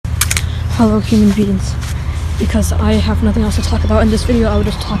Hello human beings, because I have nothing else to talk about in this video. I will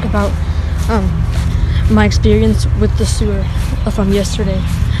just talk about my experience with the sewer from yesterday.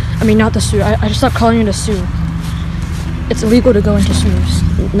 I mean, not the sewer, I just stopped calling it a sewer. It's illegal to go into sewers,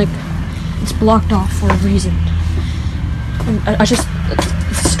 like it's blocked off for a reason. And it's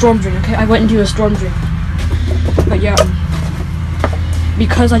a storm drain, okay? I went into a storm drain. But yeah,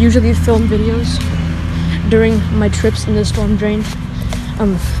 because I usually film videos during my trips in the storm drain,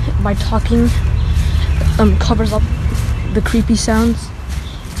 my talking covers up the creepy sounds.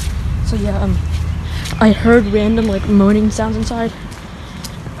 So yeah, I heard random like moaning sounds inside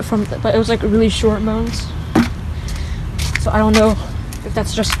but it was like really short moans. So I don't know if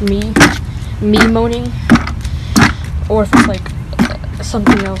that's just me moaning or if it's like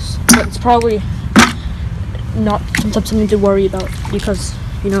something else, but it's probably not something to worry about, because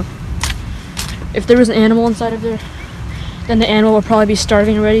you know, if there was an animal inside of there, then the animal would probably be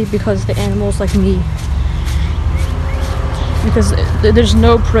starving already, because the animal's like me. Because there's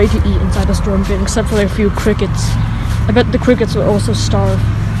no prey to eat inside the storm drain except for like a few crickets. I bet the crickets will also starve.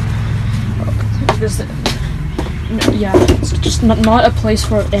 Because yeah, it's just not a place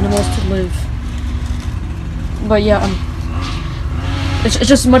for animals to live. But yeah, it's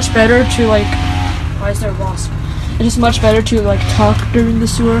just much better to like, why is there a wasp? It's just much better to like talk during the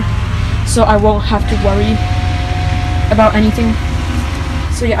sewer, so I won't have to worry about anything.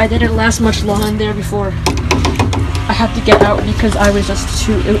 So yeah, I didn't last much long in there before I had to get out, because I was just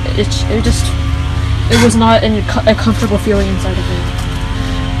too, it was not a comfortable feeling inside of it.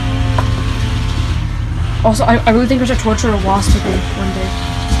 Also, I really think I should torture a wasp again one day.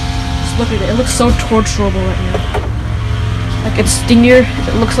 Just look at it, it looks so torturable right now. Like its stinger,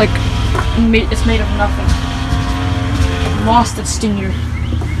 it looks like it's made of nothing. Lost its stinger.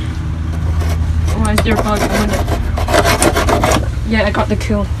 Why is there a bug? I wonder. Yeah, I got the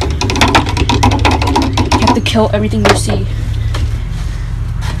kill. You have to kill everything you see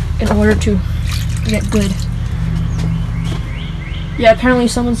in order to get good. Yeah, apparently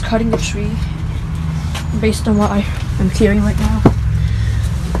someone's cutting the tree, based on what I'm hearing right now.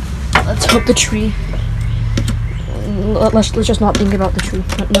 Let's hope the tree. Let's just not think about the tree.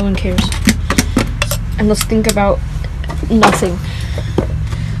 No one cares. And let's think about nothing.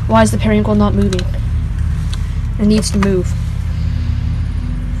 Why is the periwinkle not moving? It needs to move.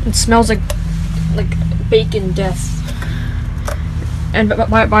 It smells like bacon death. And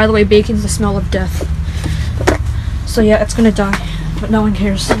by the way, bacon's the smell of death. So yeah, it's gonna die, but no one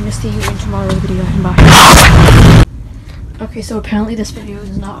cares. I'm gonna see you in tomorrow's video, and bye. Okay, so apparently this video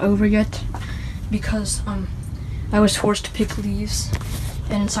is not over yet, because I was forced to pick leaves,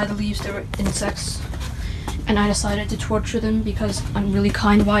 and inside the leaves there were insects, and I decided to torture them because I'm really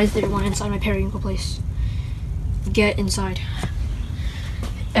kind. Why is there one inside my periwinkle place? Get inside.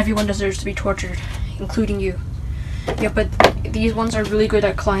 Everyone deserves to be tortured, including you. Yeah, but these ones are really good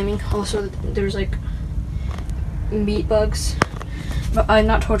at climbing. Also, there's like meat bugs, but I'm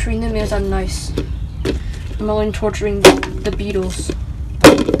not torturing them because I'm nice. I'm only torturing the beetles.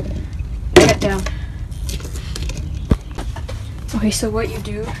 Get down. Okay, so what you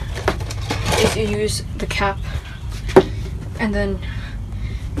do is you use the cap, and then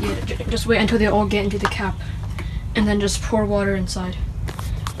just wait until they all get into the cap, and then just pour water inside.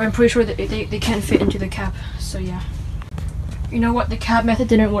 But I'm pretty sure that they can't fit into the cap, so yeah. You know what, the cap method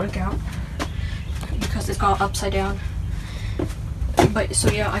didn't work out because it got upside down. But so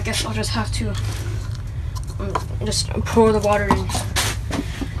yeah, I guess I'll just have to just pour the water in.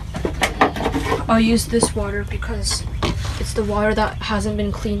 I'll use this water because it's the water that hasn't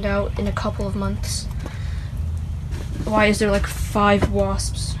been cleaned out in a couple of months. Why is there like 5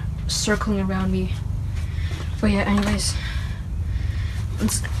 wasps circling around me? But yeah, anyways,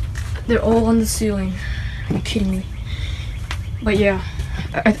 they're all on the ceiling. Are you kidding me? But yeah,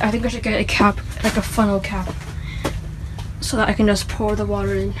 I think I should get a cap, like a funnel cap, so that I can just pour the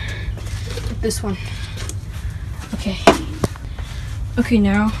water in. Like this one. Okay. Okay,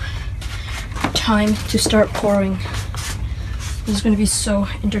 now time to start pouring. This is gonna be so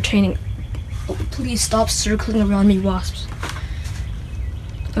entertaining. Oh, please stop circling around me, wasps.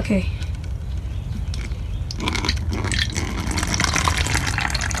 Okay.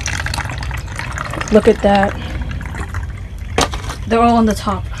 Look at that. They're all on the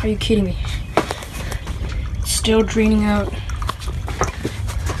top. Are you kidding me? Still draining out.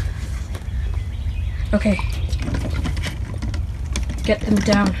 Okay. Get them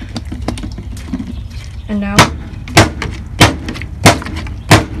down. And now.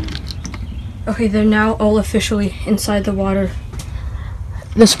 Okay, they're now all officially inside the water.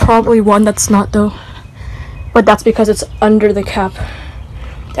 There's probably one that's not though. But that's because it's under the cap.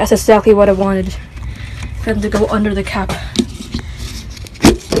 That's exactly what I wanted. For them to go under the cap.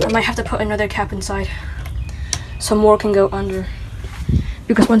 I might have to put another cap inside. So more can go under.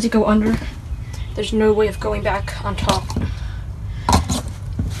 Because once you go under, there's no way of going back on top.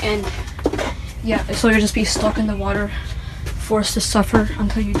 And yeah, so you'll just be stuck in the water, forced to suffer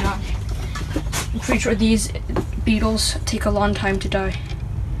until you die. I'm pretty sure these beetles take a long time to die.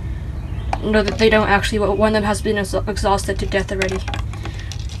 No, that they don't actually, but one of them has been exhausted to death already.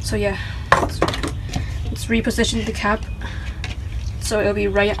 So yeah, let's reposition the cap so it'll be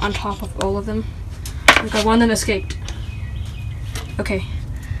right on top of all of them. Okay, one of them escaped. Okay,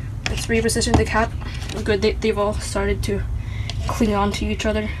 let's reposition the cap. Good, they've all started to cling on to each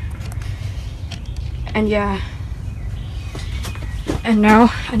other. And yeah, and now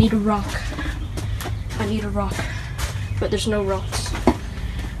I need a rock. I need a rock, but there's no rocks.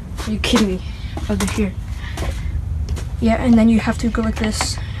 Are you kidding me? Over here. Yeah, and then you have to go like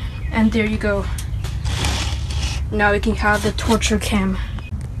this, and there you go. Now we can have the torture cam.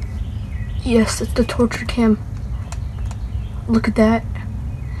 Yes, it's the torture cam. Look at that.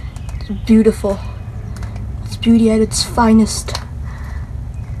 It's beautiful. It's beauty at its finest.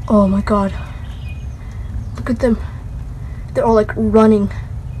 Oh my god. Look at them. They're all like running.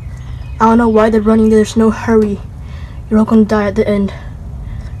 I don't know why they're running. There's no hurry. You're all gonna die at the end.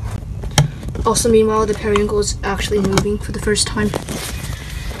 Also, meanwhile, the periwinkle is actually moving for the first time.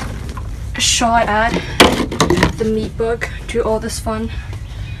 Shall I add the meat bug to all this fun?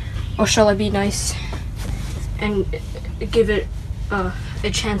 Or shall I be nice and give it a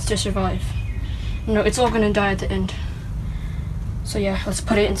chance to survive? No, it's all gonna die at the end. So yeah, let's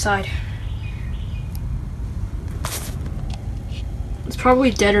put it inside. It's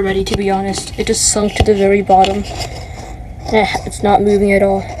probably dead already, to be honest. It just sunk to the very bottom. It's not moving at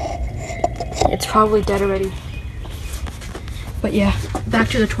all. It's probably dead already. But yeah, back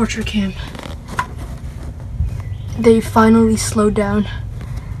to the torture cam. They finally slowed down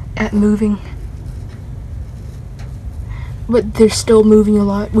at moving. But they're still moving a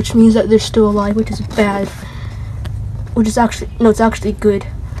lot, which means that they're still alive, which is bad. Which is actually, no, it's actually good.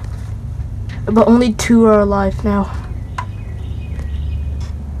 But only 2 are alive now.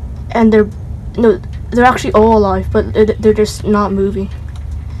 And they're actually all alive, but they're just not moving.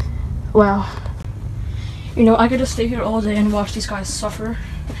 Wow. You know, I could just stay here all day and watch these guys suffer.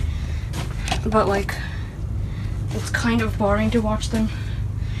 But like, it's kind of boring to watch them.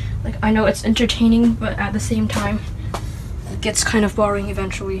 Like, I know it's entertaining, but at the same time, it gets kind of boring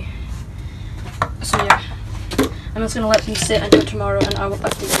eventually. So yeah, I'm just gonna let them sit until tomorrow and I will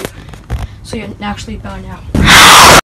update you. So yeah, actually bye now.